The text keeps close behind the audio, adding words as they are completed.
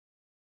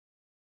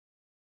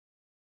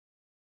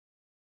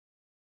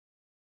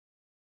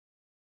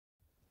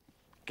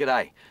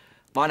G'day,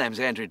 my name's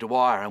Andrew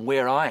Dwyer and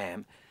where I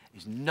am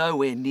is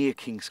nowhere near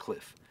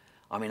Kingscliff.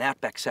 I'm in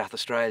outback South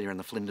Australia in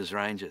the Flinders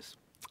Ranges.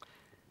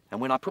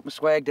 And when I put my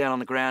swag down on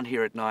the ground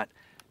here at night,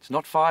 it's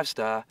not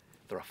 5-star,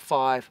 there are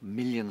 5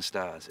 million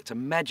stars. It's a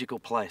magical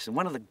place, and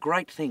one of the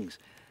great things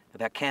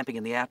about camping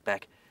in the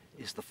outback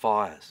is the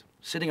fires.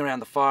 Sitting around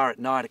the fire at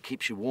night, it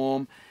keeps you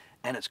warm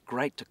and it's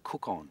great to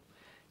cook on.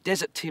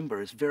 Desert timber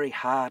is very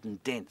hard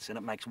and dense and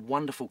it makes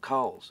wonderful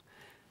coals.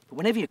 But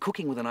whenever you're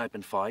cooking with an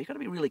open fire, you've got to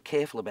be really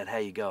careful about how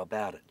you go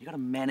about it. You've got to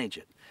manage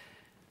it.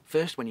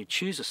 First, when you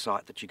choose a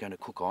site that you're going to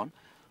cook on,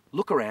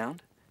 look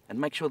around and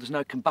make sure there's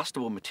no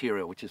combustible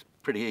material, which is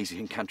pretty easy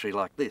in country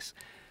like this.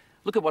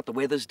 Look at what the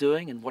weather's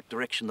doing and what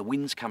direction the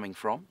wind's coming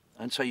from,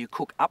 and so you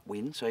cook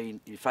upwind so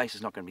your face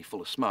is not going to be full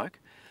of smoke.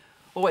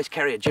 Always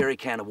carry a jerry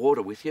can of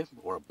water with you,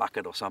 or a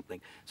bucket or something,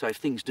 so if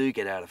things do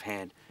get out of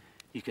hand,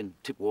 you can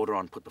tip water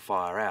on and put the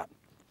fire out.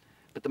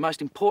 But the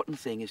most important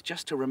thing is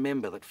just to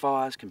remember that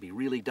fires can be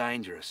really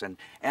dangerous, and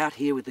out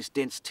here with this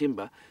dense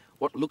timber,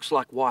 what looks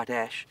like white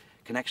ash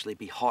can actually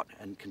be hot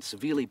and can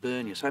severely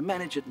burn you, so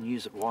manage it and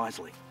use it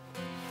wisely.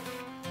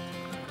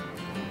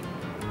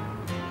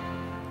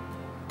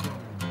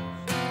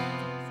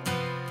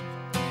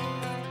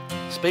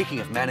 Speaking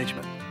of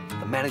management,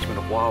 the management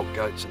of wild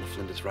goats in the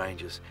Flinders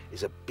Ranges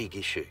is a big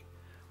issue.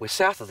 We're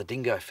south of the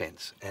dingo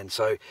fence, and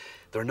so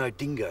there are no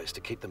dingoes to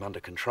keep them under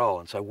control,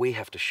 and so we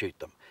have to shoot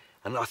them.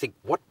 And I think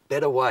what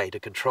better way to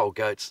control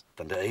goats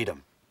than to eat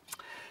them?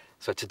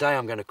 So today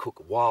I'm going to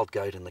cook wild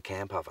goat in the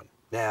camp oven.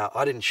 Now,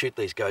 I didn't shoot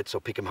these goats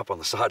or pick them up on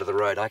the side of the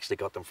road. I actually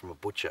got them from a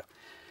butcher.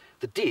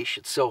 The dish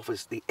itself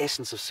is the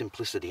essence of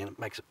simplicity, and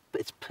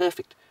it's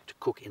perfect to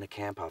cook in a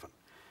camp oven.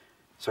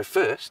 So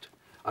first,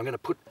 I'm going to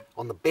put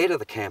on the bed of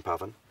the camp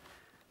oven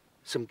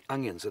some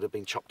onions that have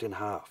been chopped in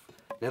half.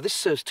 Now, this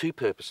serves 2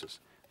 purposes.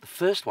 The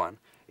first one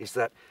is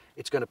that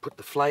it's going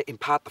to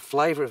impart the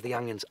flavour of the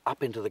onions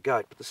up into the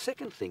goat. But the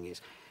second thing is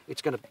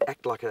it's going to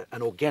act like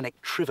an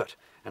organic trivet,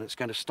 and it's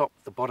going to stop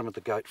the bottom of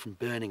the goat from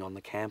burning on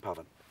the camp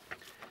oven.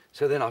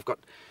 So then I've got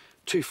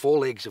 2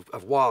 forelegs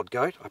of wild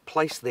goat. I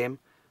place them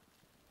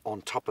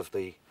on top of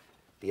the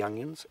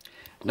onions.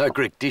 No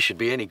Greek dish would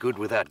be any good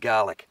without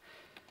garlic.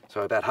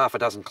 So about half a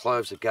dozen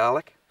cloves of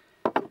garlic.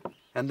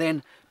 And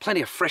then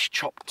plenty of fresh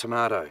chopped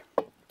tomato.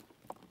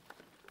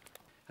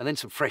 And then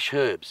some fresh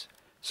herbs.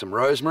 Some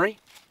rosemary.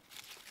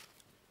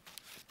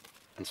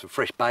 And some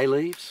fresh bay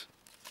leaves,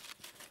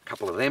 a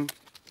couple of them,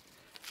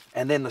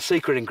 and then the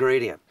secret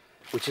ingredient,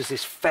 which is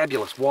this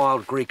fabulous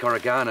wild Greek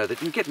oregano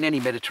that you can get in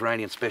any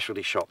Mediterranean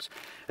specialty shops.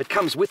 It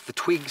comes with the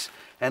twigs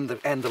and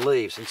the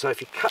leaves, and so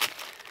if you cut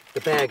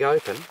the bag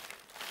open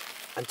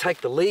and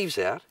take the leaves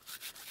out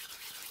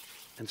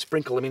and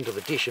sprinkle them into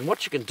the dish, and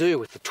what you can do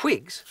with the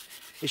twigs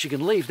is you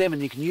can leave them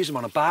and you can use them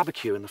on a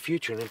barbecue in the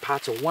future, and it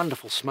imparts a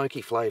wonderful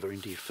smoky flavour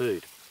into your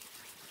food.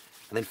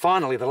 And then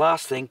finally, the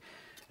last thing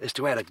is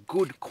to add a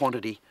good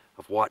quantity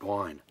of white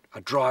wine.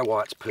 A dry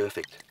white's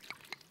perfect.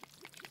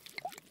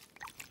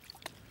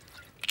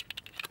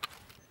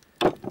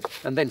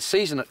 And then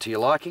season it to your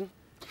liking,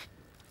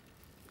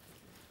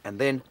 and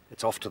then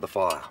it's off to the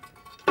fire.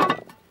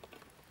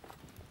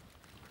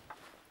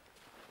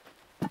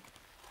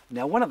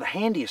 Now, one of the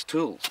handiest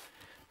tools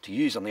to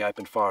use on the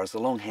open fire is the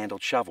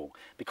long-handled shovel,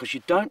 because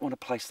you don't want to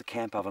place the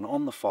camp oven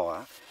on the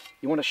fire.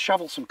 You want to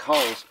shovel some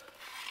coals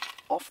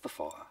off the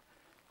fire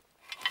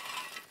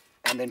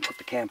and then put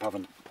the camp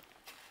oven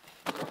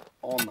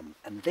on them,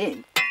 and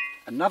then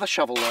another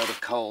shovel load of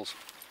coals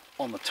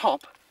on the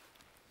top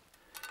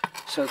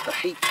so that the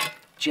heat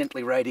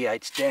gently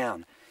radiates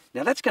down.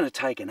 Now that's going to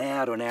take an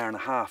hour to an hour and a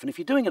half, and if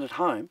you're doing it at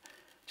home,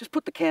 just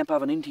put the camp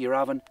oven into your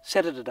oven,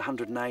 set it at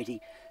 180,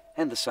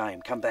 and the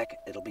same, come back,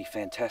 it'll be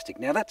fantastic.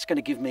 Now that's going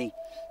to give me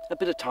a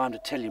bit of time to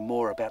tell you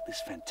more about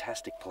this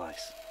fantastic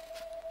place.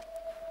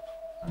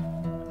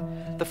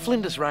 The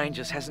Flinders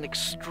Ranges has an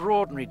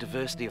extraordinary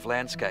diversity of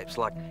landscapes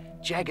like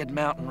jagged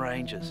mountain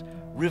ranges,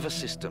 river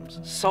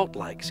systems, salt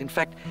lakes. In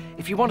fact,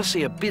 if you want to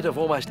see a bit of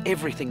almost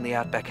everything the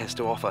outback has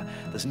to offer,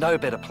 there's no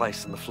better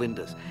place than the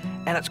Flinders.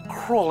 And it's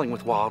crawling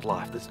with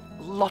wildlife. There's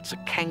lots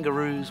of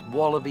kangaroos,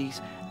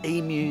 wallabies,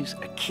 emus,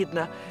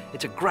 echidna.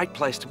 It's a great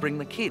place to bring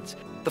the kids.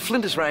 The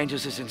Flinders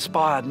Ranges has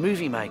inspired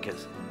movie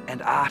makers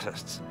and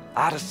artists.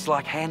 Artists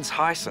like Hans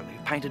Hyson,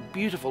 who painted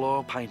beautiful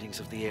oil paintings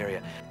of the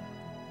area.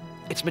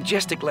 Its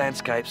majestic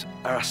landscapes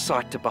are a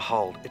sight to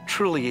behold. It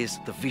truly is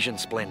the vision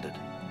splendid.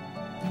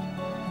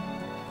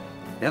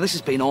 Now, this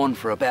has been on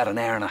for about an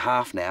hour and a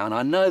half now, and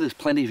I know there's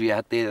plenty of you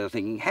out there that are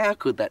thinking, how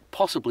could that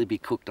possibly be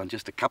cooked on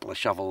just a couple of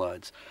shovel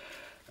loads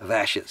of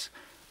ashes?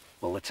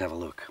 Well, let's have a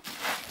look.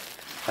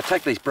 I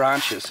take these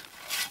branches,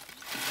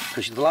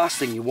 because the last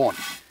thing you want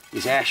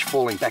is ash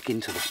falling back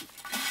into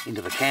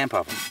the camp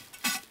oven.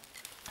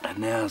 And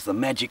now's the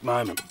magic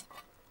moment.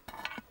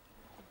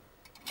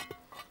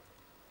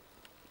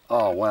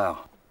 Oh,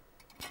 wow.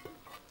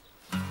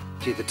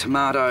 Gee, the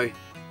tomato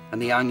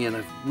and the onion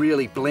have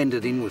really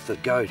blended in with the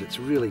goat. It's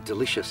really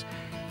delicious.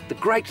 The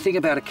great thing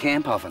about a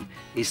camp oven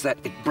is that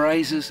it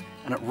braises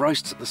and it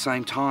roasts at the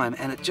same time,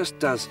 and it just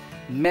does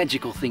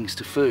magical things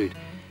to food.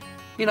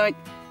 You know,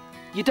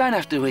 you don't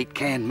have to eat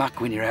canned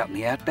muck when you're out in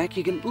the outback.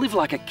 You can live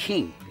like a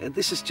king.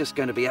 This is just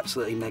going to be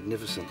absolutely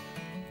magnificent.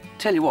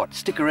 Tell you what,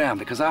 stick around,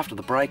 because after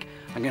the break,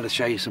 I'm going to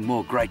show you some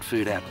more great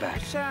food out back.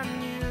 Wish I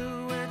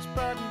knew which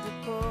button to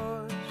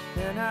push,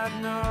 then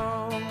I'd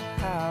know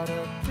how to